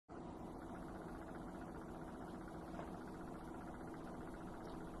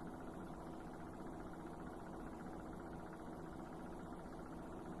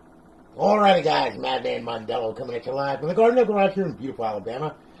Alrighty guys, Madman Mondello coming at you live from the Garden Garage here in beautiful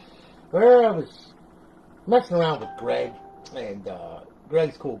Alabama, where I was messing around with Greg, and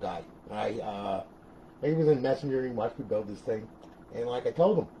Greg's a cool guy. He was in Messenger and he watched me build this thing, and like I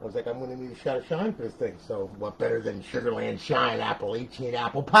told him, I was like, I'm going to need a shot of shine for this thing, so what better than Sugarland Shine Appalachian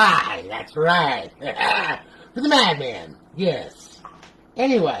Apple Pie? That's right, for the Madman, yes.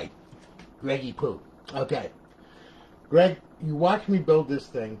 Anyway, Greggy Poo, okay. Greg, you watched me build this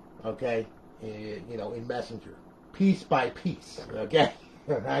thing, okay, in Messenger, piece by piece, okay,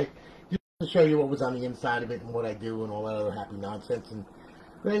 all right, just to show you what was on the inside of it and what I do and all that other happy nonsense, and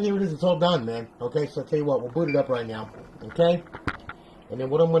Greg, here it is, it's all done, man, okay, so I'll tell you what, we'll boot it up right now, okay, and then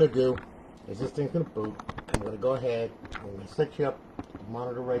what I'm going to do is this thing's going to boot. I'm going to go ahead, I'm going to set you up, the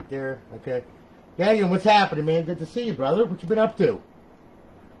monitor right there, okay. Daniel, what's happening, man? Good to see you, brother. What you been up to?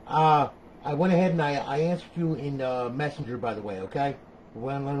 I went ahead and I answered you in Messenger, by the way, okay?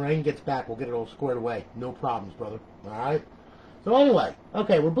 When Lorraine gets back, we'll get it all squared away. No problems, brother. Alright? So anyway,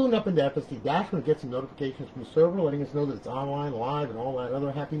 okay, we're booting up into FSD Dash. We're going to get some notifications from the server letting us know that it's online, live, and all that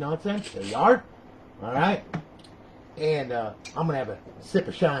other happy nonsense. There you are. Alright? And I'm going to have a sip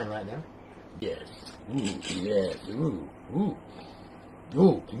of shine right now. Yes. Ooh, yes. Ooh, ooh.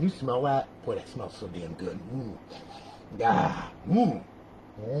 Ooh, can you smell that? Boy, that smells so damn good. Ooh. Ah. Mmm.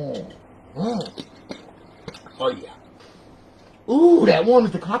 Mmm. Mm. Oh yeah. Ooh, that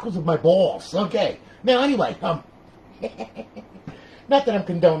warms the cockles of my balls. Okay. Now anyway, not that I'm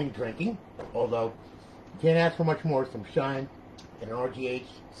condoning drinking, although you can't ask for much more. Some shine, an RGH,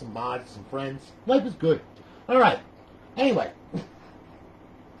 some mods, some friends. Life is good. Alright. Anyway.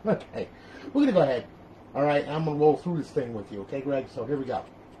 Okay. We're gonna go ahead. Alright, I'm gonna roll through this thing with you, okay, Greg? So here we go.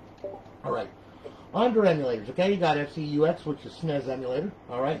 Alright. Under emulators, okay, you got FCUX, which is SNES emulator,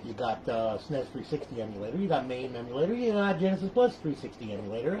 alright, you got SNES 360 emulator, you got MAME emulator, you got Genesis Plus 360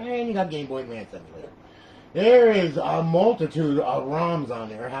 emulator, and you got Game Boy Advance emulator. There is a multitude of ROMs on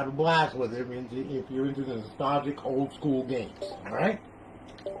there. Have a blast with it if you're into the nostalgic old school games, alright?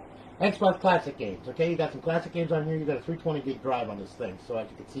 Xbox Classic games, okay, you got some classic games on here, you got a 320 gig drive on this thing, so as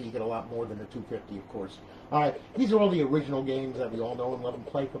you can see, you get a lot more than the 250, of course. Alright, these are all the original games that we all know and love and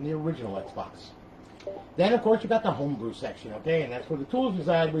play from the original Xbox. Then, of course, you got the homebrew section, okay? And that's where the tools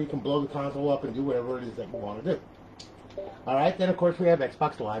reside, where you can blow the console up and do whatever it is that you want to do. Alright, then, of course, we have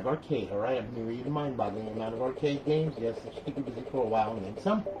Xbox Live Arcade, alright? I'm going to read the mind-boggling amount of arcade games. Yes, it should keep you busy for a while and then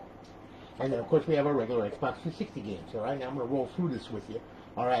some. And then, of course, we have our regular Xbox 360 games, alright? Now, I'm going to roll through this with you.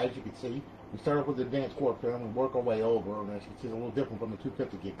 Alright, as you can see, we start off with Advanced Warfare and we work our way over. And as you can see, it's a little different from the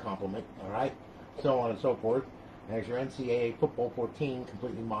 250 gig complement, alright? So on and so forth. There's your NCAA Football 14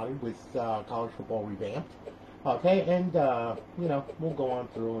 completely modded with College Football Revamped. Okay, and, we'll go on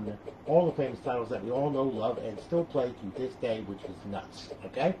through and all the famous titles that we all know, love, and still play to this day, which is nuts.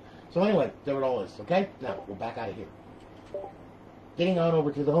 Okay? So anyway, there it all is. Okay? Now, we're back out of here. Getting on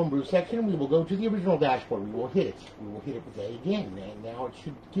over to the homebrew section, we will go to the original dashboard. We will hit it. We will hit it with A again. And now it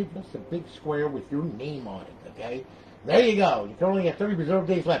should give us a big square with your name on it. Okay? There you go. You can only have 30 reserve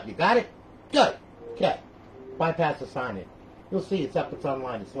days left. You got it? Good. Okay. Bypass the sign-in. You'll see it's up, it's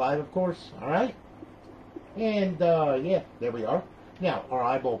online, it's live, of course, alright? And, yeah, there we are. Now, our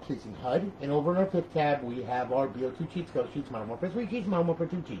eyeball-pleasing HUD, and over in our fifth tab, we have our BO2 cheats, Ghost cheats, Modern Warfare 3 cheats, Modern Warfare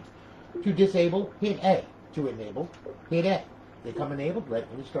 2 cheats. To disable, hit A. To enable, hit A. They come enabled, right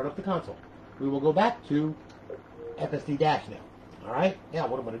when you start up the console. We will go back to FSD Dash now, alright? Now,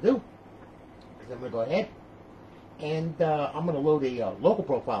 what I'm going to do is I'm going to go ahead and I'm going to load a local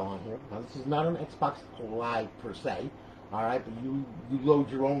profile on here. Now, this is not an Xbox Live per se, all right? But you load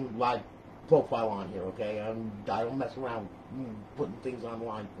your own live profile on here, okay? I don't mess around putting things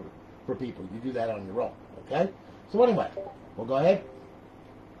online for people. You do that on your own, okay? So anyway, we'll go ahead.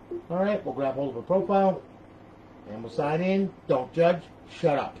 All right, we'll grab hold of a profile, and we'll sign in. Don't judge.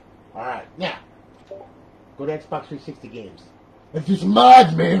 Shut up. All right, now, go to Xbox 360 games. Let's do some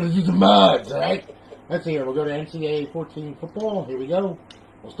mods, man. Let's do some mods, all right? Let's see here. We'll go to NCAA 14 football. Here we go.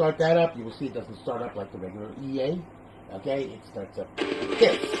 We'll start that up. You will see it doesn't start up like the regular EA. Okay? It starts up like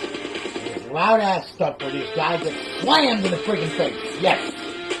this. There's loud-ass stuff where these guys get slammed in the friggin' face. Yes.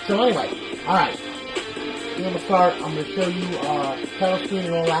 So anyway, alright. I'm going to start. I'm going to show you title screen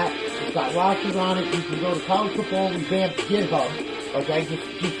and all that. It's got rosters on it. You can go to College Football Revamped GitHub. Okay?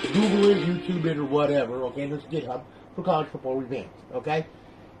 Just Google it, YouTube it, or whatever. Okay? There's GitHub for College Football Revamped. Okay?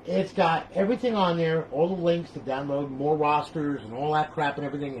 It's got everything on there, all the links to download more rosters and all that crap and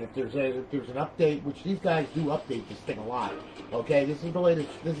everything. And if there's an update, which these guys do update this thing a lot, okay? This is the latest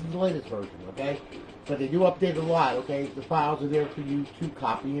version, okay? But they do update it a lot, okay? The files are there for you to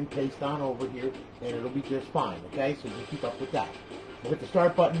copy and paste on over here, and it'll be just fine, okay? So just keep up with that. We'll hit the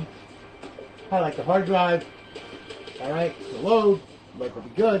start button. highlight the hard drive. Alright, so load, like will be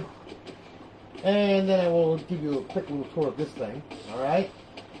good. And then I will give you a quick little tour of this thing. Alright?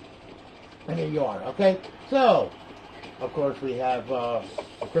 And there you are, okay? So, of course, we have the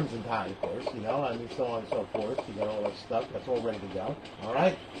Crimson Tide, of course, you know, and so on and so forth. You got all that stuff. That's all ready to go.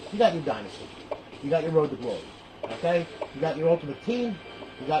 Alright? You got your Dynasty. You got your Road to Glory. Okay? You got your Ultimate Team.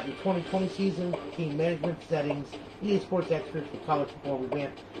 You got your 2020 season, team management settings, EA Sports Extras for College Football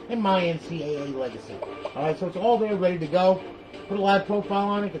Revamped, and my NCAA Legacy. Alright, so it's all there ready to go. Put a live profile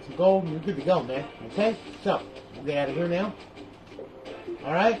on it, get some gold, and you're good to go, man. Okay? So, we'll get out of here now.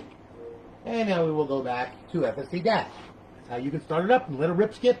 Alright? And now we will go back to FSD Dash. That's how you can start it up and let it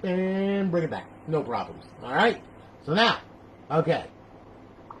rip skip and bring it back. No problems. Alright? So now, okay.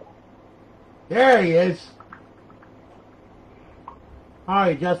 There he is.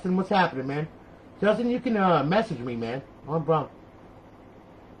 Alright, Justin, what's happening, man? Justin, you can message me, man. No problem.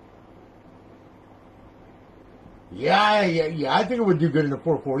 Yeah, I think it would do good in the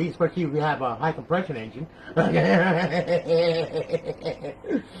 440, especially if you have a high compression engine.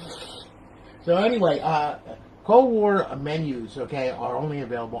 So anyway, Cold War menus, okay, are only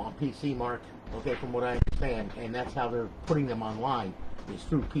available on PC, Mark, okay, from what I understand, and that's how they're putting them online, is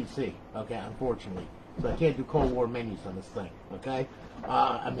through PC, okay, unfortunately. So I can't do Cold War menus on this thing, okay?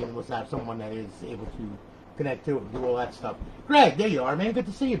 I mean, unless I have someone that is able to connect to it and do all that stuff. Greg, there you are, man. Good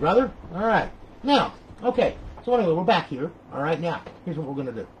to see you, brother. All right. Now, okay. So anyway, we're back here. All right. Now, here's what we're going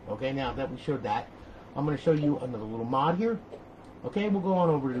to do. Okay. Now that we showed that, I'm going to show you another little mod here. Okay. We'll go on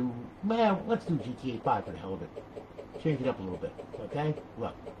over to, man, let's do GTA 5 for the hell of it. Change it up a little bit. Okay.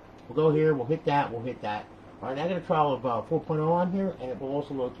 Look. We'll go here. We'll hit that. We'll hit that. All right. I got a trial of 4.0 on here, and it will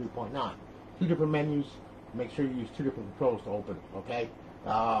also load 3.9. Two different menus. Make sure you use two different controls to open it, okay?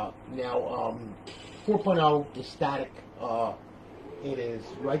 Now, 4.0 is static. It is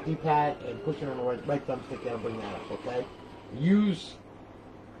right D-pad and pushing on the right thumbstick down, bring that up, okay? Use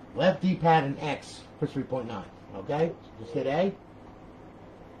left D-pad and X for 3.9, okay? Just hit A.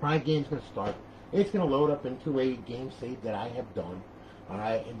 Prime game's going to start. It's going to load up into a game save that I have done, all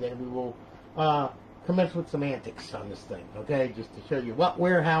right? And then we will commence with some antics on this thing, okay? Just to show you what,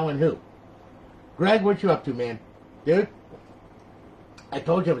 where, how, and who. Greg, what you up to, man? Dude? I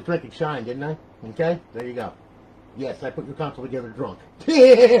told you I was drinking Shine, didn't I? Okay? There you go. Yes, I put your console together drunk. So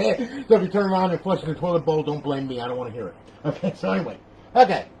if you turn around and flush the toilet bowl, don't blame me. I don't want to hear it. Okay, so anyway.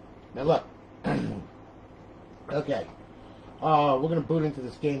 Okay. Now look. Okay. We're going to boot into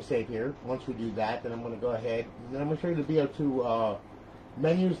this game save here. Once we do that, then I'm going to go ahead. And then I'm going to show you the BO2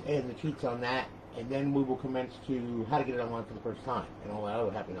 menus and the cheats on that. And then we will commence to how to get it online for the first time. And all that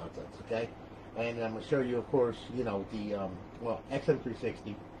other happy nonsense. Okay? And I'm going to show you, of course, you know, the,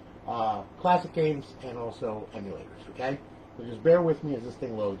 XM360, classic games, and also emulators, okay? So just bear with me as this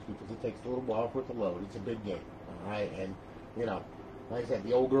thing loads, because it takes a little while for it to load. It's a big game, all right? And, you know, like I said,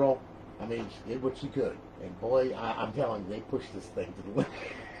 the old girl, I mean, she did what she could. And, boy, I'm telling you, they pushed this thing to the limit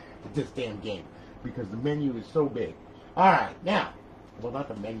with this damn game, because the menu is so big. All right, now, well, not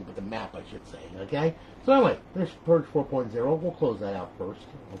the menu, but the map, I should say, okay? So, anyway, there's Purge 4.0. We'll close that out first,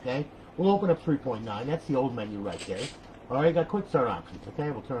 okay? We'll open up 3.9. That's the old menu right there. All right, got quick start options. Okay,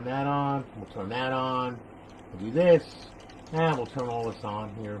 we'll turn that on. We'll turn that on. We'll do this. And we'll turn all this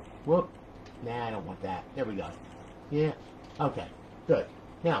on here. Whoop. Nah, I don't want that. There we go. Yeah. Okay. Good.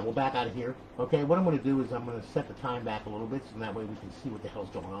 Now, we'll back out of here. Okay, what I'm going to do is I'm going to set the time back a little bit so that way we can see what the hell's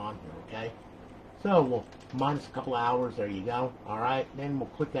going on here, okay? So, we'll minus a couple of hours. There you go. All right. Then we'll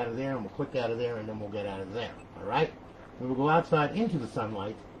click out of there, and we'll click out of there, and then we'll get out of there. All right? Then we'll go outside into the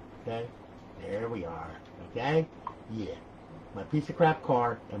sunlight. Okay, there we are. Okay, yeah, my piece of crap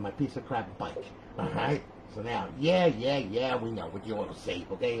car and my piece of crap bike. All right, so now, yeah, we know with the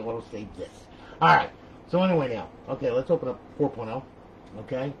autosave. Okay, autosave this. All right, so anyway now, okay, let's open up 4.0.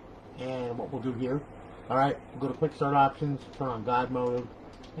 Okay, and what we'll do here, all right, we'll go to quick start options, turn on God mode.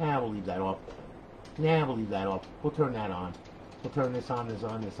 We'll leave that off. We'll leave that off. We'll turn that on. We'll turn this on, this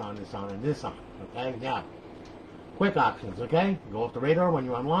on, this on, this on, and this on. Okay, now. Quick options, okay? Go off the radar when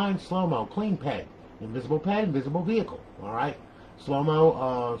you're online. Slow-mo, clean ped, invisible vehicle, all right?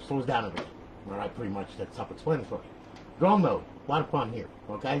 Slow-mo slows down a bit, all right? Pretty much that's self-explanatory. Drone mode, a lot of fun here,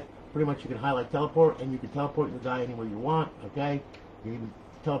 okay? Pretty much you can highlight teleport, and you can teleport your guy anywhere you want, okay? You can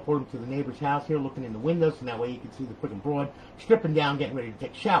teleport him to the neighbor's house here, looking in the windows, and that way you can see the freaking broad stripping down, getting ready to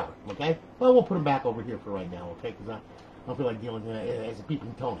take a shower, okay? Well, we'll put him back over here for right now, okay? Because I don't feel like dealing as a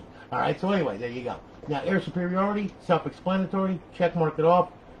peeping Tony. All right, so anyway, there you go. Now, air superiority, self-explanatory, check mark it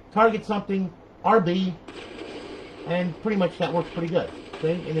off. Target something, RB, and pretty much that works pretty good.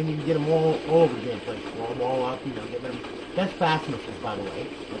 Okay, and then you can get them all over the damn place. Roll them all up, you know, get them. That's fast missiles, by the way.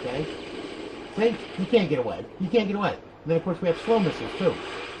 Okay. See? You can't get away. You can't get away. And then, of course, we have slow missiles, too.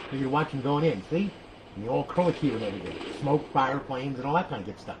 So you're watching going in, see? And you're all curlicue and everything. Smoke, fire, flames, and all that kind of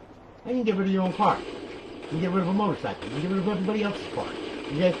good stuff. And you can get rid of your own car. You can get rid of a motorcycle. You can get rid of everybody else's car.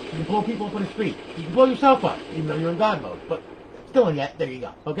 You can blow people up on the street. You can blow yourself up, even though you're in God mode. But still in that, there you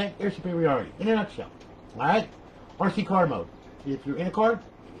go. Okay? Air superiority. In a nutshell. Alright? RC car mode. If you're in a car,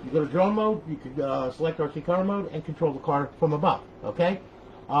 you go to drone mode, you can select RC car mode and control the car from above. Okay?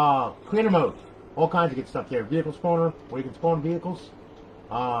 Creator mode. All kinds of good stuff there. Vehicle spawner, where you can spawn vehicles.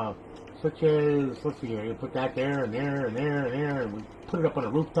 Such as, let's see here, you put that there and there and there and there, and we put it up on a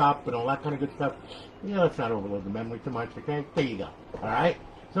rooftop and all that kind of good stuff. Yeah, let's not overload the memory too much, okay? There you go. Alright?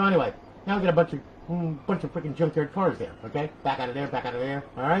 So anyway, now we got a bunch of freaking junkyard cars there, okay? Back out of there,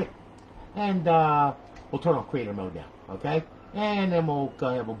 alright? And we'll turn on creator mode now, okay? And then we'll go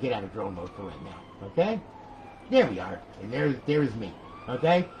ahead, we'll get out of drone mode for right now, okay? There we are. And there's me,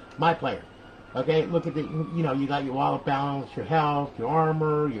 okay? My player. Okay, look at the, you know, you got your wallet balance, your health, your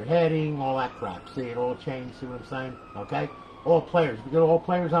armor, your heading, all that crap. See, it all changed, see what I'm saying? Okay? All players. If you go to all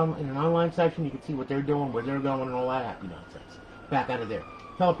players in an online section, you can see what they're doing, where they're going, and all that happy nonsense. Back out of there.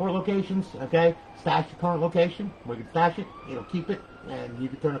 Teleport locations, okay? Stash your current location, where you can stash it, it'll keep it, and you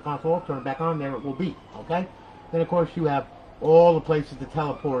can turn the console off, turn it back on, there it will be, okay? Then, of course, you have all the places to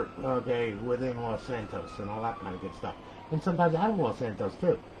teleport, okay, within Los Santos, and all that kind of good stuff. And sometimes out of Los Santos,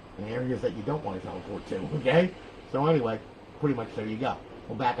 too. In areas that you don't want to teleport to, okay? So anyway, pretty much there you go.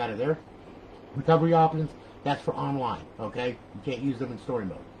 We'll back out of there. Recovery options, that's for online, okay? You can't use them in story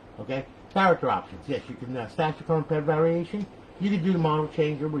mode, okay? Character options, yes, you can stash your current pet variation. You can do the model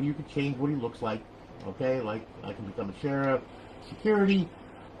changer where you can change what he looks like, okay? Like, I can become a sheriff, security,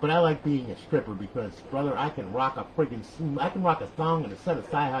 but I like being a stripper because, brother, I can rock a thong and a set of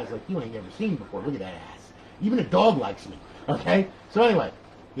thigh highs like you ain't ever seen before. Look at that ass. Even a dog likes me, okay? So anyway,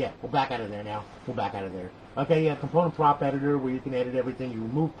 yeah, we're back out of there now. We're back out of there. Okay, yeah, component prop editor where you can edit everything. You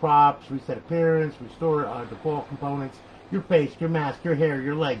remove props, reset appearance, restore default components, your face, your mask, your hair,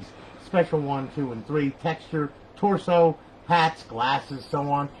 your legs, special 1, 2, and 3, texture, torso, hats, glasses, so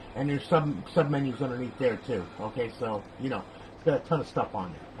on. And there's sub-menus underneath there too. Okay, so, you know, it's got a ton of stuff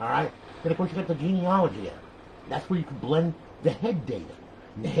on there. Alright? Then, of course, you got the genealogy there. That's where you can blend the head data,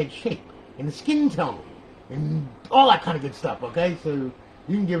 and the head shape, and the skin tone, and all that kind of good stuff, okay? So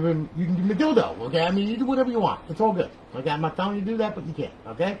you can give him a dildo, okay? I mean, you do whatever you want. It's all good. Okay, I'm not telling you to do that, but you can,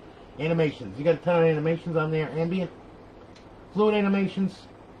 okay? Animations. You got a ton of animations on there. Ambient, fluid animations,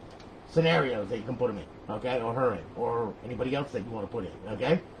 scenarios that you can put them in, okay? Or her in, or anybody else that you want to put in,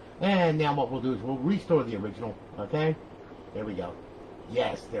 okay? And now what we'll do is we'll restore the original, okay? There we go.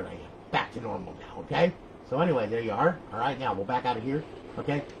 Yes, there I am. Back to normal now, okay? So anyway, there you are. All right, now we'll back out of here,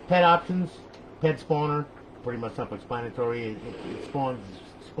 okay? Pet options, pet spawner. Pretty much self-explanatory. It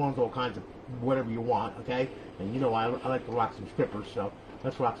spawns all kinds of whatever you want, okay? And you know I like to rock some strippers, so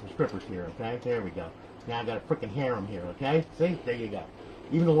let's rock some strippers here, okay? There we go. Now I got a freaking harem here, okay? See? There you go.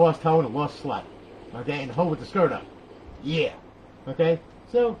 Even the lost hoe and the lost slut, okay? And the hoe with the skirt up. Yeah. Okay?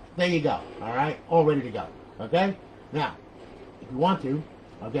 So, there you go, all right? All ready to go, okay? Now, if you want to,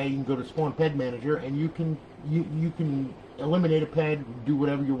 okay, you can go to Spawn Ped Manager, and you can eliminate a ped, do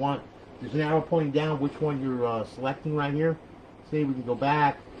whatever you want. There's an arrow pointing down which one you're selecting right here. See, we can go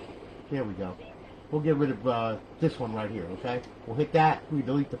back. There we go. We'll get rid of this one right here, okay? We'll hit that. We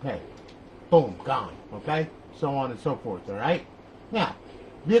delete the peg. Boom, gone, okay? So on and so forth, all right? Now,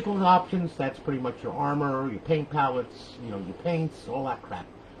 vehicle options, that's pretty much your armor, your paint palettes, you know, your paints, all that crap,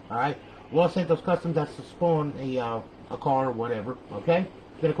 all right? Los Santos Custom, that's to spawn a car or whatever, okay?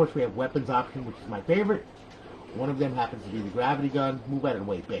 Then, of course, we have weapons option, which is my favorite. One of them happens to be the gravity gun. Move out of the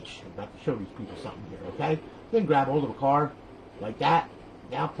way, bitch. I'm about to show these people something here, okay? Then grab hold of a car, like that.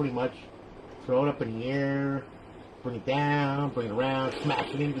 Now, pretty much, throw it up in the air, bring it down, bring it around, smash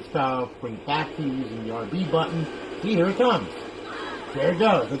it into stuff, bring it back to you using the RB button. See, here it comes. There it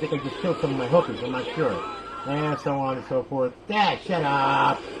goes. I think I just killed some of my hookers. I'm not sure. And so on and so forth. Dad, shut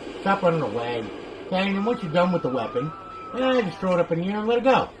up. Stop running away. Okay, and then once you're done with the weapon, just throw it up in the air and let it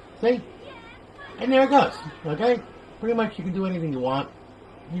go. See? And there it goes, okay? Pretty much you can do anything you want.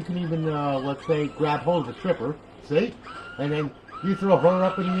 You can even, let's say, grab hold of a stripper, see? And then you throw her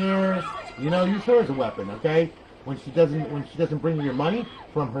up in the air, you know, use her as a weapon, okay? When she doesn't bring you your money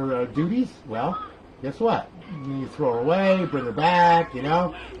from her duties, well, guess what? You throw her away, bring her back, you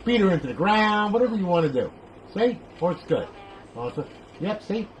know? Beat her into the ground, whatever you want to do. See? Works good. Also, yep,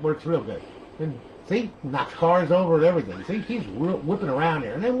 see? Works real good. And see, knocks cars over and everything. See, she's whipping around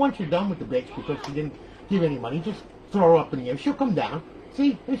there. And then once you're done with the bitch because she didn't give any money, just throw her up in the air. She'll come down.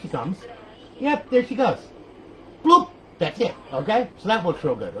 See, there she comes. Yep, there she goes. Bloop. That's it. Okay? So that works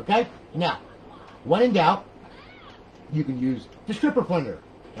real good. Okay? Now, when in doubt, you can use the stripper plunger,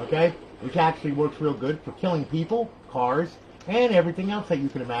 okay? Which actually works real good for killing people, cars, and everything else that you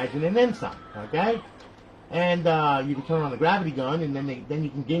can imagine, and then some, okay? And you can turn on the gravity gun, and then you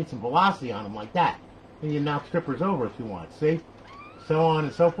can gain some velocity on them like that. And you knock strippers over if you want, see? So on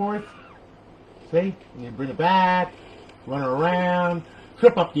and so forth. See? And you bring it back, run her around,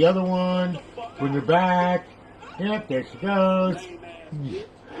 trip up the other one, bring her back. Yep, there she goes.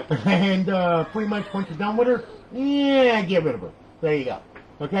 And pretty much once you're done with her, yeah, get rid of her. There you go.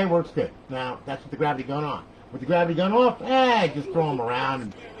 Okay, works good. Now, that's with the gravity gun on. With the gravity gun off, just throw them around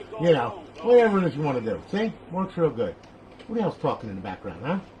and, you know, whatever it is you want to do. See? Works real good. What the hell's talking in the background,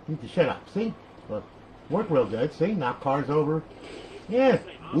 huh? You need to shut up. See? Look, work real good. See? Knock cars over. Yeah.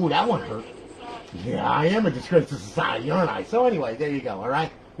 Ooh, that one hurt. Yeah, I am a disgrace to society, aren't I? So anyway, there you go, all right?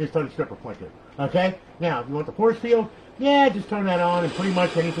 Here's Tony's stripper pointer. Okay? Now, if you want the force field, yeah, just turn that on, and pretty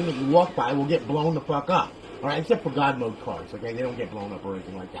much anything that you walk by will get blown the fuck up. All right? Except for God mode cars, okay? They don't get blown up or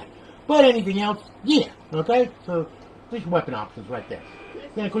anything like that. But anything else, yeah, okay? So, there's your weapon options right there.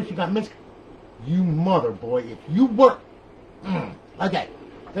 Then, of course, you got missed. You mother boy, if you work. Okay.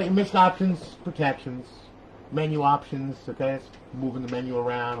 Got your missed options, protections, menu options, okay? It's moving the menu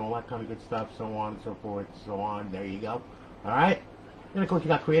around, all that kind of good stuff, so on and so forth, so on. There you go. All right? Then, of course, you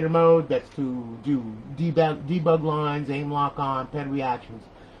got creator mode. That's to do debug lines, aim lock on, pen reactions,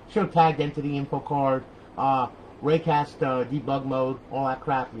 show tagged entity info card, raycast debug mode, all that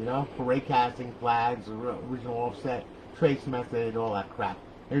crap, you know, for raycasting, flags, original offset, trace method, all that crap.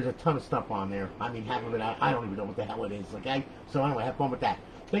 There's a ton of stuff on there. I mean, half of it, I don't even know what the hell it is, okay? So anyway, have fun with that.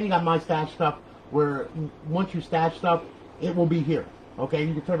 Then you got my stash stuff, where once you stash stuff, it will be here, okay?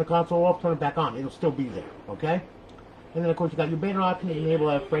 You can turn the console off, turn it back on. It'll still be there, okay? And then, of course, you got your banner option,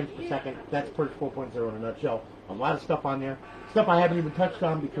 enable frames per second. That's Purge 4.0 in a nutshell. A lot of stuff on there. Stuff I haven't even touched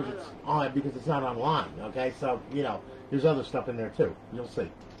on because it's not online, okay? So, you know, there's other stuff in there, too. You'll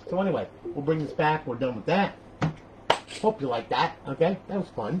see. So, anyway, we'll bring this back. We're done with that. Hope you like that, okay? That was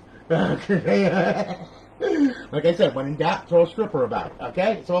fun. Like I said, when in doubt, throw a stripper about,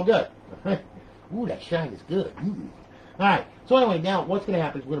 okay? It's all good. Ooh, that shine is good. Alright, so anyway, now what's going to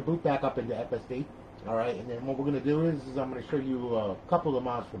happen is we're going to boot back up into FSD. Alright, and then what we're going to do is I'm going to show you a couple of the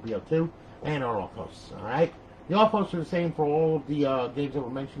mods for BO2 and our off-hosts. Alright? The off-hosts are the same for all of the games that were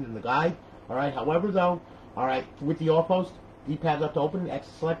mentioned in the guide. Alright, however though, alright, with the off-host, D-pad left to open it, X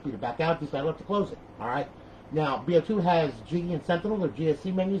to select, B to back out, D-pad left to close it. Alright? Now, BO2 has Jiggy and Sentinel, or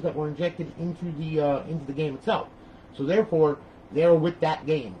GSC menus that were injected into the game itself. So therefore, they're with that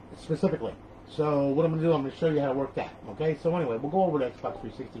game specifically. So what I'm going to do, I'm going to show you how to work that. Okay? So anyway, we'll go over the Xbox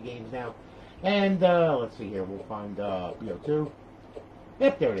 360 games now. And let's see here. We'll find BO2.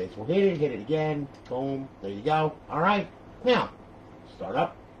 Yep, there it is. We'll hit it again. Boom. There you go. All right. Now, start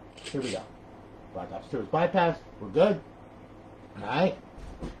up. Here we go. Black Ops 2 is bypassed. We're good. All right.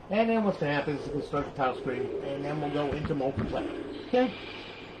 And then what's going to happen is we'll start the title screen, and then we'll go into multiplayer. Okay?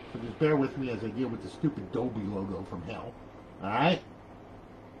 So just bear with me as I deal with the stupid Dolby logo from hell. Alright?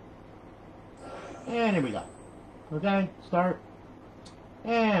 And here we go. Okay? Start.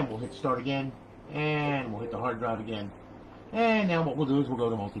 And we'll hit start again. And we'll hit the hard drive again. And now what we'll do is we'll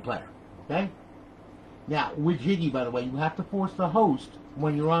go to multiplayer. Okay? Now, with Jiggy, by the way, you have to force the host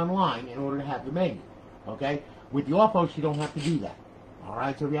when you're online in order to have the menu. Okay? With the off-host, you don't have to do that.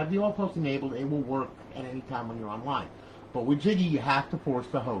 Alright, so if you have the off-host enabled, it will work at any time when you're online. But with Jiggy, you have to force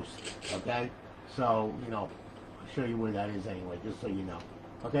the host, okay? So, you know, I'll show you where that is anyway, just so you know.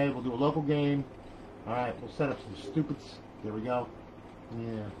 Okay, we'll do a local game. Alright, we'll set up some stupids. There we go.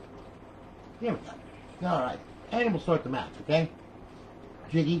 Yeah. There we go. Alright, and we'll start the match, okay?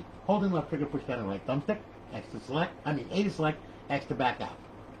 Jiggy, holding left trigger, push down and right thumbstick. X to select, A to select, X to back out.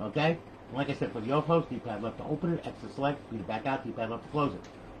 Okay? Like I said, for the off-host, D-pad left to open it, X to select, B to back out, D-pad left to close it.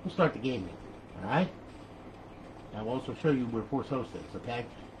 We'll start the game here, alright? I will also show you where force host is, okay?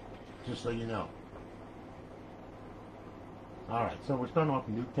 Just so you know. Alright, so we're starting off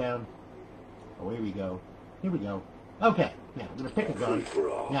in Nuketown. Oh, here we go. Here we go. Okay, now we're going to pick a gun.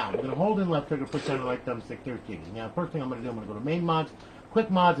 Now, we're going to hold in left trigger, push down the right thumbstick, there's Jiggy. Now, the first thing I'm going to do, I'm going to go to main mods,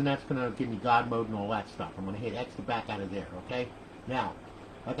 quick mods, and that's going to give me God mode and all that stuff. I'm going to hit X to back out of there, okay? Now,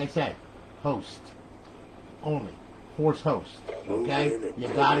 like I said, host only. Force host, okay? You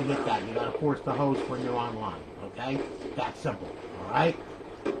gotta hit that. You gotta force the host when you're online, okay? That's simple, alright?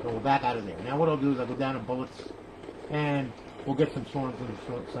 So we're back out of there. Now what I'll do is I'll go down to bullets, and we'll get some swords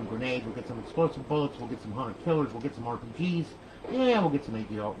and some grenades, we'll get some explosive bullets, we'll get some hunter killers, we'll get some RPGs, yeah, we'll get some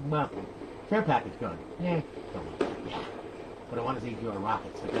APR, well, care package gun, yeah, but I want is APR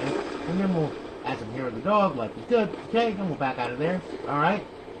rockets, okay? And then we'll add some hair of the dog, life is good, okay? Then we'll back out of there, alright?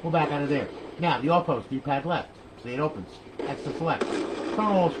 We'll back out of there. Now, the off-host, D-pad left. See, it opens. That's the select. Turn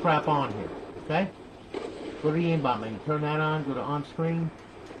all this crap on here, okay? Go to the aimbot menu, turn that on, go to on-screen.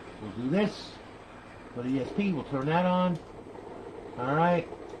 We'll do this. Go to ESP, we'll turn that on. Alright.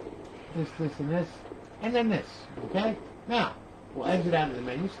 This, and this. And then this, okay? Now, we'll exit out of the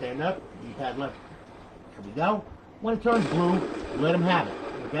menu, stand up, D-pad left. Here we go. When it turns blue, let them have it,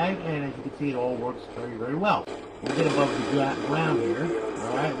 okay? And as you can see, it all works very, very well. We'll get above the ground here,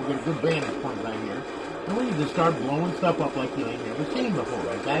 alright? We'll get a good vantage point right here. And we can just start blowing stuff up like you ain't never seen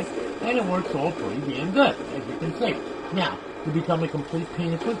before, okay? And it works all pretty damn good, as you can see. Now, to become a complete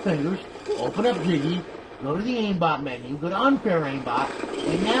penis with fingers, open up Jiggy, go to the aimbot menu, go to unfair aimbot,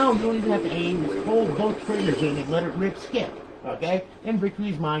 and now you don't even have to aim, just hold both triggers in and let it rip skip, okay? And victory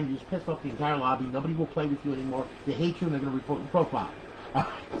is mine, you just piss off the entire lobby, nobody will play with you anymore, they hate you and they're going to report your profile.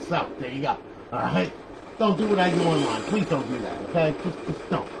 So, there you go, alright? Don't do what I do online, please don't do that, okay? Just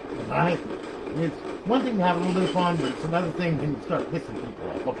don't, alright? It's one thing to have a little bit of fun, but it's another thing when you start pissing people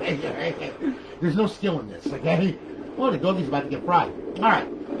off, okay? There's no skill in this, okay? Oh, the doggy's about to get fried. Alright,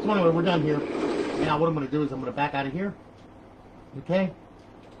 so anyway, we're done here. Now, what I'm going to do is I'm going to back out of here. Okay?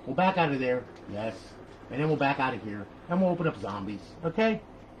 We'll back out of there. Yes. And then we'll back out of here. And we'll open up Zombies. Okay?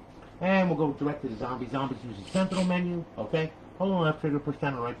 And we'll go direct to the Zombies. Zombies use the Sentinel menu. Okay? Hold on the left trigger, push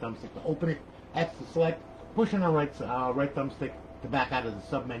down the right thumbstick to open it. X to select. Push on the right thumbstick to back out of the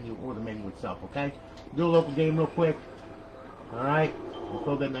sub-menu or the menu itself. Okay? Do a local game real quick. Alright. We'll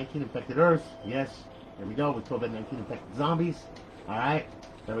throw that 19 infected Earth. Yes. There we go. We throw that 19 infected Zombies. Alright.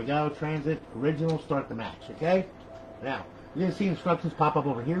 There we go. Transit. Original. Start the match. Okay? Now, you're going to see instructions pop up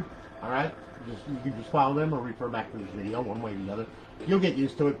over here. Alright? You can just follow them or refer back to this video one way or the other. You'll get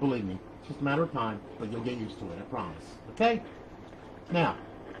used to it, believe me. It's just a matter of time, but you'll get used to it, I promise. Okay? Now,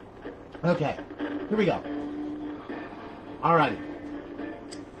 okay. Here we go. Alrighty.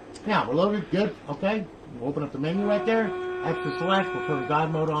 Now, we're loaded. Good. Okay? We'll open up the menu right there. Extra select. We'll turn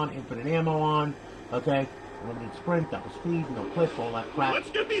God mode on. Infinite ammo on. Okay? Limited sprint, double speed, no clip, all that crap. Let's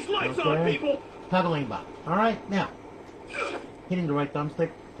get these lights on, people! Toggle aimbot. Alright, now, hitting the right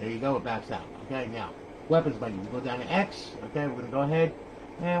thumbstick, there you go, it backs out. Okay, now, weapons menu, we go down to X, okay, we're going to go ahead,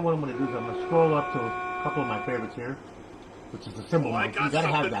 and what I'm going to do is I'm going to scroll up to a couple of my favorites here, which is the symbol monkey. You gotta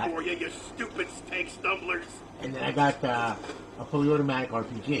have that. For you, you stupid stank stumblers. And then I got a fully automatic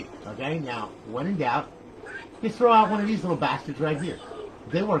RPG, okay, now, when in doubt, just throw out one of these little bastards right here.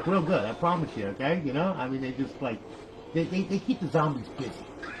 They work real good, I promise you, okay? You know, I mean, they just, like, they keep the zombies busy.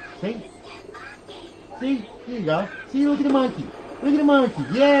 See? See? Here you go. See, look at the monkey. Look at the monkey.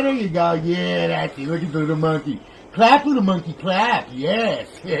 Yeah, there you go. Yeah, that's it. Look at the little monkey. Clap, little monkey, clap. Yes.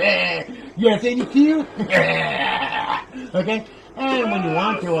 Yes, ain't it cute? Okay? And when you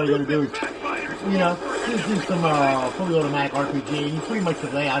want to, all you gotta do is, you know, just do some fully automatic RPG, and you pretty much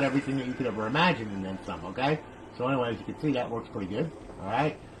lay out everything that you could ever imagine and then some, okay? So anyway, as you can see, that works pretty good.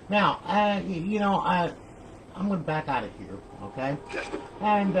 Alright? Now, you know, I'm going to back out of here, okay?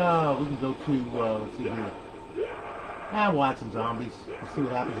 And we can go to, let's see here. We'll add some zombies. Let's see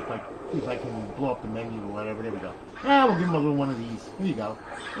what happens if I can blow up the menu or whatever. There we go. We'll give him a little one of these. Here you go.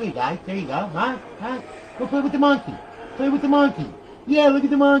 There you go. There you go. Huh? Huh? Go play with the monkey. Play with the monkey. Yeah, look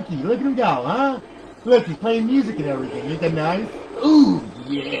at the monkey. Look at him go, huh? Look, he's playing music and everything. Isn't that nice? Ooh,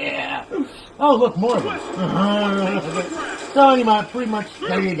 yeah. Oh, look, more of it. So anyway, pretty much,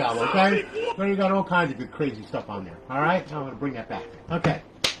 there you go, okay? So you got all kinds of good crazy stuff on there, alright? I'm going to bring that back. Okay.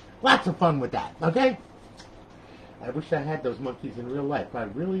 Lots of fun with that, okay? I wish I had those monkeys in real life. I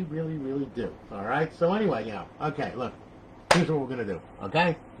really, really, really do. Alright? So anyway, you know, okay, look. Here's what we're going to do,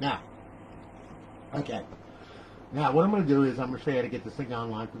 okay? Now. Okay. Now, what I'm going to do is I'm going to show you how to get this thing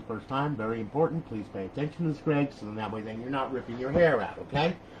online for the first time. Very important. Please pay attention to this, Greg, so that way then you're not ripping your hair out,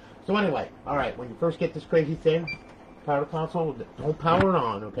 okay? So anyway, alright, when you first get this crazy thing, power console, don't power it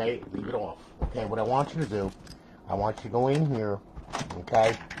on, okay? Leave it off. Okay, what I want you to do, I want you to go in here,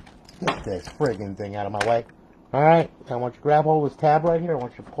 okay? Get this friggin' thing out of my way. Alright, I want you to grab hold of this tab right here. I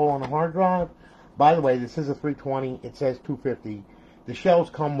want you to pull on the hard drive. By the way, this is a 320. It says 250. The shells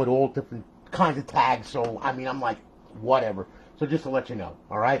come with all different kinds of tags, so, I mean, I'm like, whatever. So just to let you know,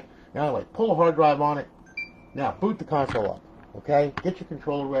 alright? Now, anyway, pull the hard drive on it. Now, boot the console up. Okay, get your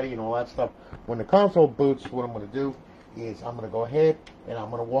controller ready and all that stuff. When the console boots, what I'm going to do is I'm going to go ahead and I'm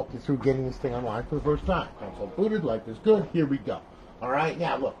going to walk you through getting this thing online for the first time. Console booted, life is good, here we go. Alright,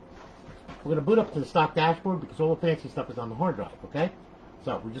 now look, we're going to boot up to the stock dashboard because all the fancy stuff is on the hard drive, okay?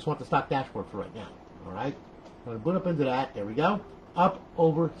 So, we just want the stock dashboard for right now, alright? I'm going to boot up into that, there we go. Up,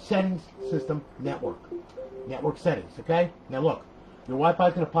 over, settings, system, network. Network settings, okay? Now look, your Wi-Fi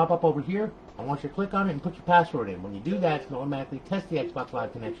is going to pop up over here. I want you to click on it and put your password in. When you do that, it's going to automatically test the Xbox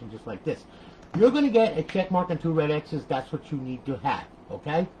Live connection just like this. You're going to get a check mark and 2 red X's. That's what you need to have,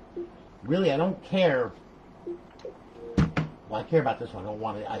 okay? Really, I don't care. Well, I care about this one.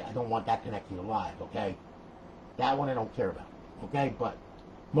 I don't want that connecting to live, okay? That one I don't care about, okay? But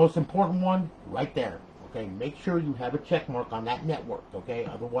most important one, right there, okay? Make sure you have a check mark on that network, okay?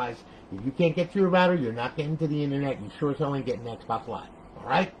 Otherwise, if you can't get to your router, you're not getting to the internet. You sure as hell ain't getting Xbox Live, all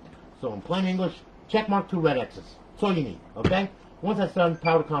right? So in plain English, check mark 2 red X's. That's all you need, okay? Once that's done,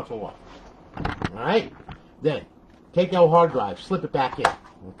 power the console off. All right? Then, take your hard drive, slip it back in,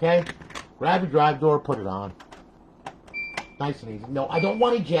 okay? Grab your drive door, put it on. Nice and easy. No, I don't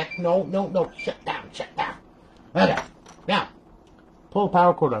want eject. No. Shut down. Okay. Now, pull the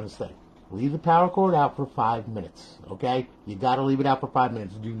power cord on this thing. Leave the power cord out for 5 minutes, okay? You got to leave it out for 5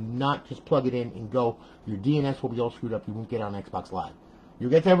 minutes. Do not just plug it in and go. Your DNS will be all screwed up. You won't get on Xbox Live. You'll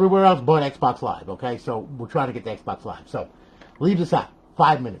get to everywhere else but Xbox Live, okay? So, we're trying to get to Xbox Live. So, leave this out.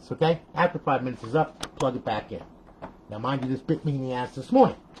 5 minutes, okay? After 5 minutes is up, plug it back in. Now, mind you, this bit me in the ass this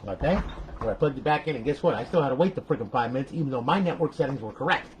morning, okay? Where I plugged it back in, and guess what? I still had to wait the freaking 5 minutes, even though my network settings were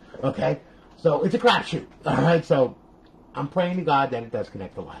correct, okay? So, it's a crapshoot, all right? So, I'm praying to God that it does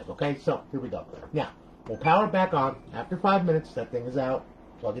connect to live, okay? So, here we go. Now, we'll power it back on. After 5 minutes, that thing is out.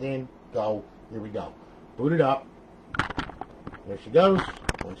 Plug it in. Go. Here we go. Boot it up. There she goes.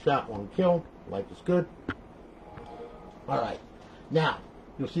 One shot, one kill. Life is good. All right. Now,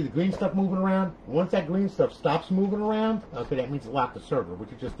 you'll see the green stuff moving around. Once that green stuff stops moving around, okay, that means it locked the server,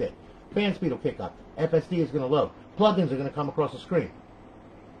 which it just did. Fan speed will kick up. FSD is going to load. Plugins are going to come across the screen.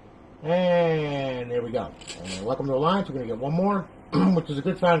 And there we go. And welcome to Alliance. We're going to get one more, which is a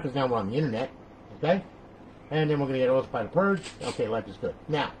good sign because now we're on the internet. Okay? And then we're going to get also by the Purge. Okay, life is good.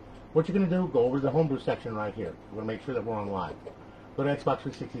 Now, what you're going to do, go over to the homebrew section right here. We're going to make sure that we're on live. Go to Xbox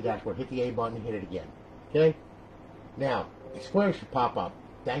 360 dashboard. Hit the A button. Hit it again. Okay? Now, a square should pop up.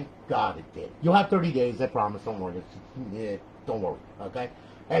 Thank God it did. You'll have 30 days, I promise. Don't worry. Don't worry. Okay?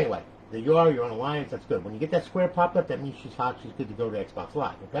 Anyway, there you are. You're on Alliance. That's good. When you get that square popped up, that means she's hot. She's good to go to Xbox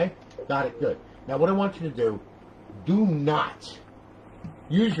Live. Okay? Got it. Good. Now, what I want you to do not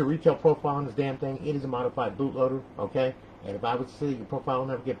use your retail profile on this damn thing. It is a modified bootloader. Okay? And if I would say your profile will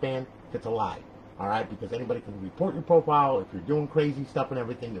never get banned, that's a lie. All right? Because anybody can report your profile. If you're doing crazy stuff and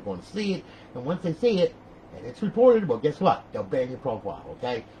everything, they're going to see it. And once they see it, and it's reported, well, guess what? They'll ban your profile,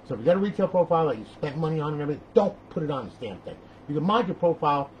 okay? So if you got a retail profile that you spent money on and everything, don't put it on this damn thing. You can mod your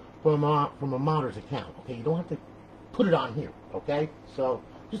profile from a modder's account, okay? You don't have to put it on here, okay? So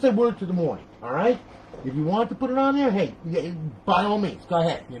just a word to the morning, all right? If you want to put it on there, hey, by all means, go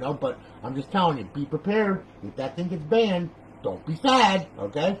ahead, you know? But I'm just telling you, be prepared. If that thing gets banned, don't be sad,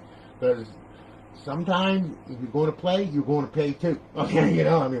 okay? Because sometimes if you're going to play, you're going to pay too, okay? You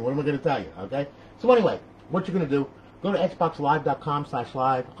know, I mean, what am I going to tell you, okay? So anyway, what you're going to do, go to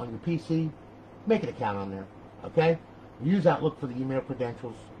xboxlive.com/live on your PC, make an account on there, okay? Use Outlook for the email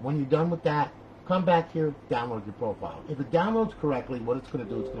credentials. When you're done with that, come back here, download your profile. If it downloads correctly, what it's going to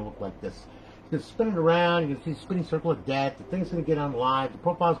do, it's going to look like this. It's going to spin it around, you're going to see a spinning circle of death, the thing's going to get on live, the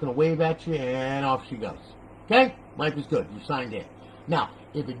profile's going to wave at you, and off she goes. Okay? Life is good. You signed in. Now,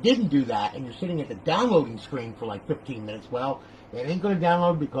 if it didn't do that, and you're sitting at the downloading screen for like 15 minutes, well, it ain't going to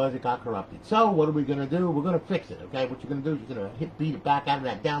download because it got corrupted. So, what are we going to do? We're going to fix it, okay? What you're going to do is you're going to beat it back out of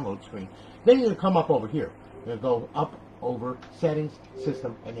that download screen. Then you're going to come up over here. You're going to go up over Settings,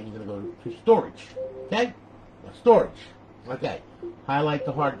 System, and then you're going to go to Storage, okay? Now, Storage, okay. Highlight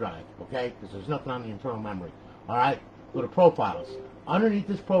the hard drive, okay? Because there's nothing on the internal memory, all right? Go to Profiles. Underneath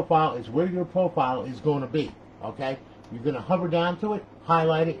this profile is where your profile is going to be, okay? You're going to hover down to it,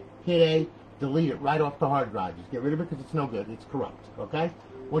 highlight it, hit A, delete it right off the hard drive. Just get rid of it because it's no good. It's corrupt, okay?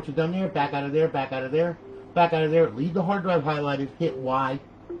 Once you're done there, back out of there, back out of there, back out of there. Leave the hard drive highlighted, hit Y,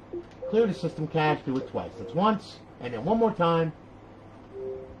 clear the system cache, do it twice. That's once, and then one more time,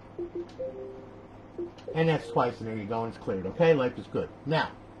 and that's twice, and there you go, and it's cleared, okay? Life is good. Now,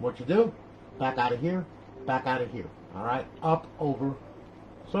 what you do, back out of here, all right? Up, over,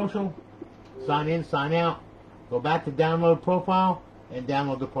 social, sign in, sign out, go back to download profile, and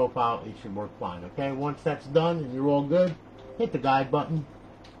download the profile. It should work fine, okay? Once that's done and you're all good, hit the guide button,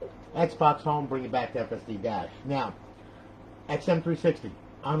 Xbox Home, bring it back to FSD Dash. Now, XM360,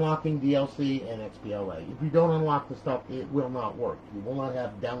 unlocking DLC and XBLA. If you don't unlock the stuff, it will not work. You will not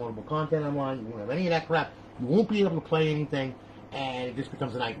have downloadable content online. You won't have any of that crap. You won't be able to play anything, and it just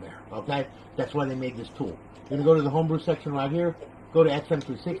becomes a nightmare, okay? That's why they made this tool. You're going to go to the homebrew section right here, go to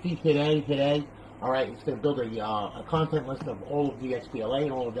XM360, hit A, all right, it's going to build a content list of all of the XBLA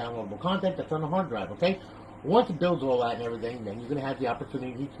and all the downloadable content that's on the hard drive, okay? Once it builds all that and everything, then you're going to have the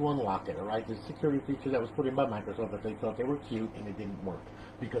opportunity to unlock it, all right? There's a security feature that was put in by Microsoft that they thought they were cute, and it didn't work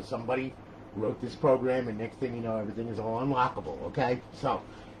because somebody wrote this program, and next thing you know, everything is all unlockable, okay? So,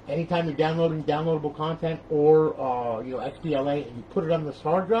 anytime you're downloading downloadable content or, XBLA, and you put it on this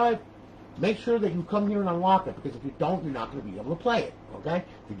hard drive, make sure that you come here and unlock it, because if you don't, you're not going to be able to play it, okay?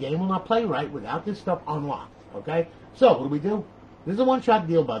 The game will not play right without this stuff unlocked, okay? So, what do? This is a one-shot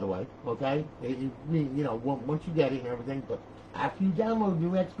deal, by the way, okay? Once you get it and everything, but after you download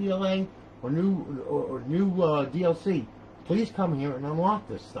new XBLA or new DLC, please come here and unlock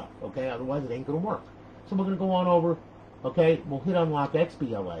this stuff, okay? Otherwise, it ain't going to work. So we're going to go on over, okay? We'll hit unlock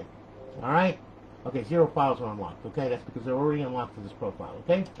XBLA, all right? Okay, 0 files are unlocked, okay? That's because they're already unlocked to this profile,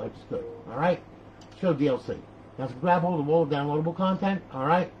 okay? Life is good, all right? Show DLC. Now, so grab hold of all the downloadable content, all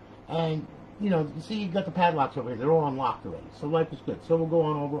right? And you see you got the padlocks over here. They're all unlocked already. So life is good. So we'll go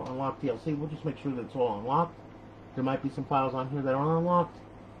on over, unlock DLC. We'll just make sure that it's all unlocked. There might be some files on here that aren't unlocked.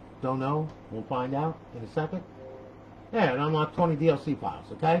 Don't know. We'll find out in a second. Yeah, and unlock 20 DLC files,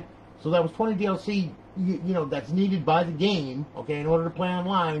 okay? So that was 20 DLC, that's needed by the game, okay, in order to play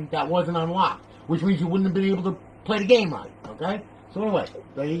online. That wasn't unlocked, which means you wouldn't have been able to play the game right, okay? So anyway,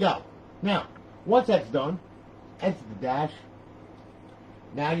 there you go. Now, once that's done, exit the dash.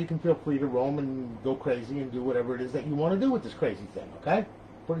 Now you can feel free to roam and go crazy and do whatever it is that you want to do with this crazy thing, okay?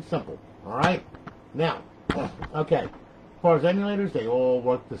 Pretty simple, all right? Now, okay, as far as emulators, they all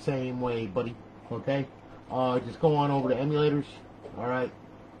work the same way, buddy, okay? Just go on over to emulators, all right?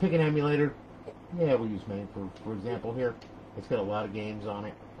 Pick an emulator. Yeah, we'll use main, for example, here. It's got a lot of games on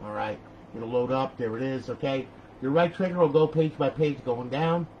it, all right? It'll load up. There it is, okay? Your right trigger will go page by page going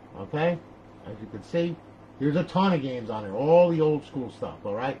down, okay? As you can see. There's a ton of games on there, all the old school stuff,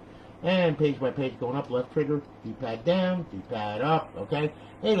 all right? And page by page going up, left trigger, D-pad down, D-pad up, okay?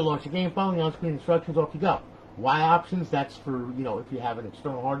 Hey, to launch the game, follow the on-screen instructions, off you go. Y options, that's for, if you have an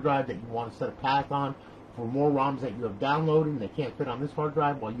external hard drive that you want to set a path on for more ROMs that you have downloaded and they can't fit on this hard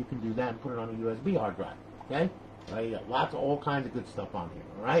drive, well, you can do that and put it on a USB hard drive, okay? You got lots of all kinds of good stuff on here,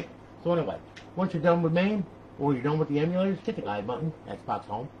 all right? So anyway, once you're done with main, or you're done with the emulators, hit the guide button, Xbox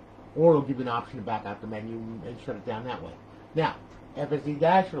Home. Or it'll give you an option to back out the menu and shut it down that way. Now, FSD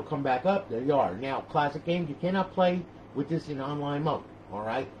dash, it'll come back up. There you are. Now, classic games, you cannot play with this in online mode. All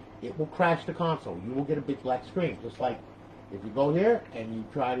right? It will crash the console. You will get a big black screen. Just like if you go here and you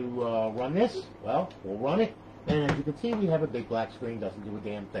try to run this, well, we'll run it. And as you can see, we have a big black screen. Doesn't do a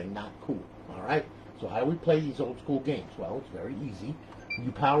damn thing. Not cool. All right? So how do we play these old school games? Well, it's very easy.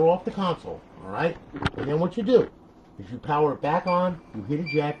 You power off the console. All right? And then what you do is you power it back on, you hit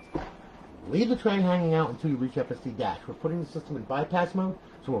eject, leave the tray hanging out until you reach FSD dash. We're putting the system in bypass mode,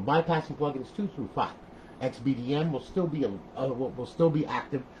 so we're bypassing plugins 2 through 5. XBDM will still be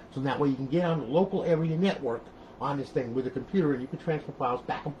active, so that way you can get on the local area network on this thing with a computer, and you can transfer files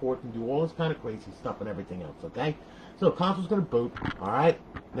back and forth and do all this kind of crazy stuff and everything else. Okay, so the console's going to boot. All right,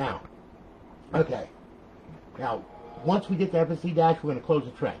 now, okay, now once we get to FSD dash, we're going to close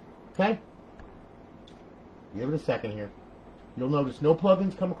the tray. Okay. Give it a second here. You'll notice no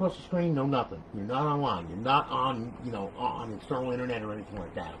plugins come across the screen, no nothing. You're not online. You're not on, on external internet or anything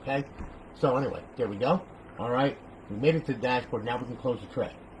like that, okay? So anyway, there we go. All right. We made it to the dashboard. Now we can close the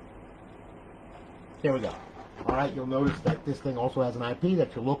tray. There we go. All right. You'll notice that this thing also has an IP.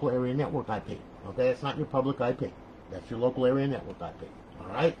 That's your local area network IP. Okay. That's not your public IP. That's your local area network IP. All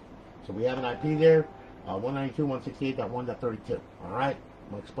right. So we have an IP there. 192.168.1.32. All right. I'm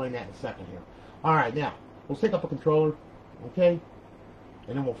going to explain that in a second here. All right. Now, we'll stick up a controller, okay?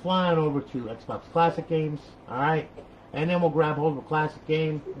 And then we'll fly on over to Xbox Classic Games, all right? And then we'll grab hold of a classic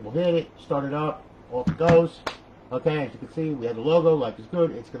game, we'll hit it, start it up, off it goes. Okay, as you can see, we have the logo, life is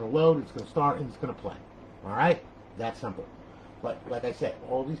good, it's going to load, it's going to start, and it's going to play. All right? That's simple. But, like I said,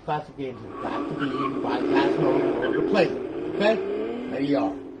 all these classic games have got to be in bypass mode in order to play them, okay? There you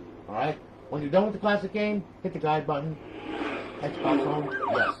are, all right? When you're done with the classic game, hit the guide button, Xbox Home,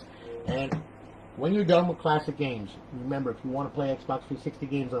 yes. And when you're done with classic games, remember, if you want to play Xbox 360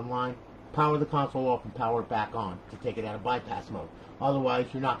 games online, power the console off and power it back on to take it out of bypass mode. Otherwise,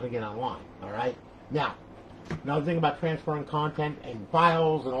 you're not going to get online, all right? Now, another thing about transferring content and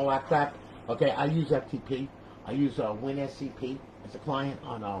files and all that crap, okay, I use FTP. I use WinSCP as a client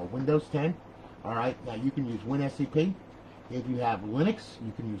on Windows 10, all right? Now, you can use WinSCP. If you have Linux,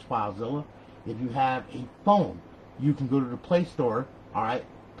 you can use FileZilla. If you have a phone, you can go to the Play Store, all right?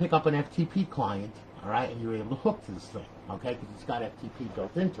 Pick up an FTP client, all right, and you're able to hook to this thing, okay, because it's got FTP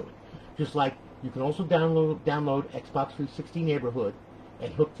built into it. Just like you can also download Xbox 360 Neighborhood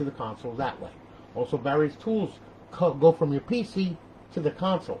and hook to the console that way. Also, various tools go from your PC to the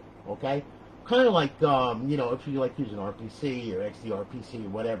console, okay? kind of like, you know, if you like using RPC or XDRPC or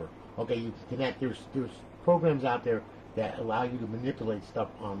whatever, okay, you can connect. There's programs out there that allow you to manipulate stuff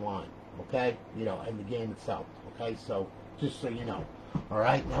online, okay, you know, and the game itself, okay, so just so you know. All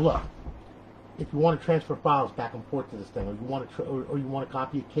right, now look, if you want to transfer files back and forth to this thing, or you want to or you want to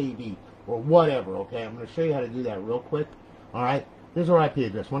copy a KV or whatever, okay, I'm going to show you how to do that real quick. All right, there's our IP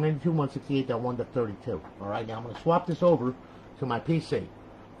address, 192.168.1.32. All right, now I'm going to swap this over to my PC.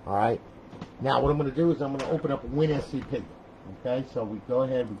 All right, now what I'm going to do is I'm going to open up WinSCP. Okay, so we go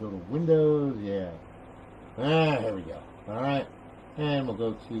ahead, we go to Windows, yeah. Here we go. All right, and we'll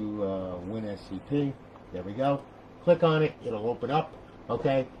go to WinSCP. There we go. Click on it, it'll open up.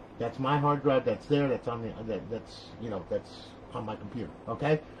 Okay, that's my hard drive. That's there. That's on the that's on my computer.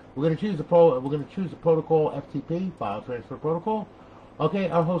 Okay, we're going to choose the protocol FTP, file transfer protocol. Okay,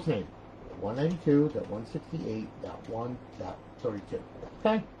 our host name 192.168.1.32.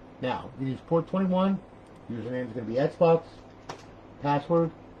 Okay, now we use port 21. Username is going to be Xbox.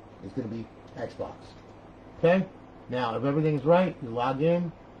 Password is going to be Xbox. Okay, now if everything's right, you log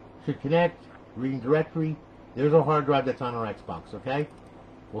in, should connect, reading directory. There's our hard drive that's on our Xbox. Okay,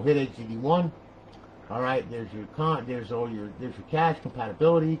 we'll hit HDD1. All right, there's your cache,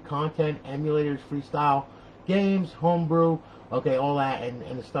 compatibility, content, emulators, freestyle, games, homebrew. Okay, all that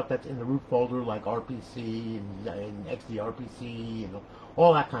and the stuff that's in the root folder like RPC and XDRPC and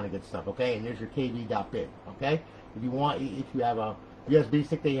all that kind of good stuff. Okay, and there's your KV.bit. Okay, if you have a USB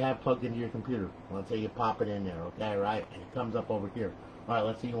stick that you have plugged into your computer, let's say you pop it in there. Okay, right, and it comes up over here. All right,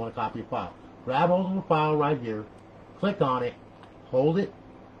 let's say you want to copy a file. Grab hold of the file right here, click on it, hold it,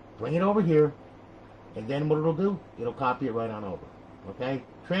 bring it over here, and then what it'll do, it'll copy it right on over. Okay,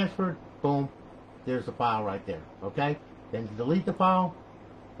 transferred, boom, there's the file right there. Okay, then to delete the file,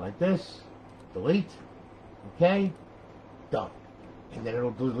 like this, delete, okay, done. And then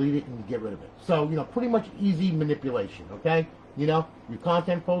it'll delete it and get rid of it. So, you know, pretty much easy manipulation, okay? You know, your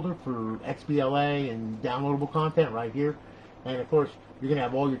content folder for XBLA and downloadable content right here. And, of course, you're going to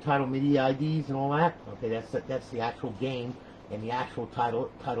have all your title media IDs and all that. Okay, that's the actual game and the actual title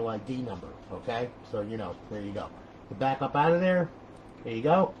ID number, okay? So, you know, there you go. To back up out of there, there you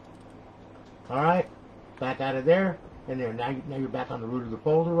go. All right, back out of there. And there, now you're back on the root of the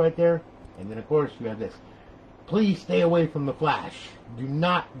folder right there. And then, of course, you have this. Please stay away from the flash. Do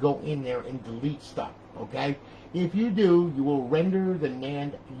not go in there and delete stuff, okay? If you do, you will render the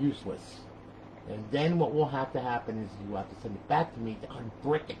NAND useless. And then what will have to happen is you have to send it back to me to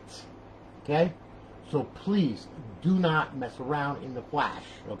unbrick it, okay? So please do not mess around in the flash,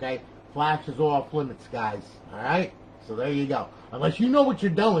 okay? Flash is off limits, guys, all right? So there you go. Unless you know what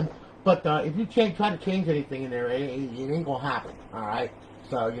you're doing, but if you try to change anything in there, it ain't going to happen, all right?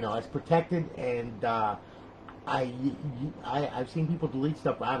 So, you know, it's protected, and I've seen people delete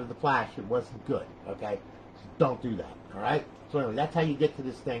stuff out of the flash. It wasn't good, okay? So don't do that, all right? So anyway, that's how you get to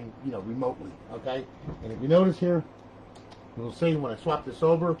this thing, you know, remotely, okay? And if you notice here, you'll see when I swap this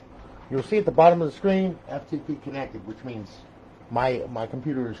over, you'll see at the bottom of the screen, FTP connected, which means my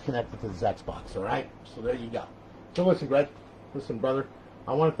computer is connected to this Xbox, all right? So there you go. So listen, Greg, listen, brother,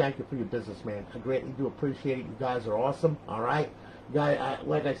 I want to thank you for your business, man. I greatly do appreciate it. You guys are awesome, all right?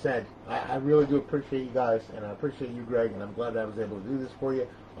 Like I said, I really do appreciate you guys, and I appreciate you, Greg, and I'm glad that I was able to do this for you.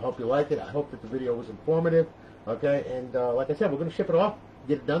 I hope you like it. I hope that the video was informative, okay? And like I said, we're going to ship it off,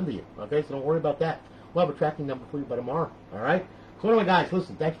 get it done to you, okay? So don't worry about that. We'll have a tracking number for you by tomorrow, all right? So anyway, guys,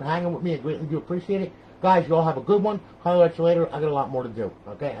 listen, thanks for hanging with me. I greatly do appreciate it. Guys, you all have a good one. Holler at you later. I got a lot more to do,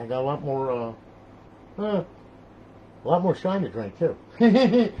 okay? I got a lot more shine to drink, too.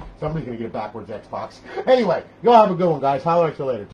 Somebody's going to get a backwards Xbox. Anyway, you all have a good one, guys. Holler at you later.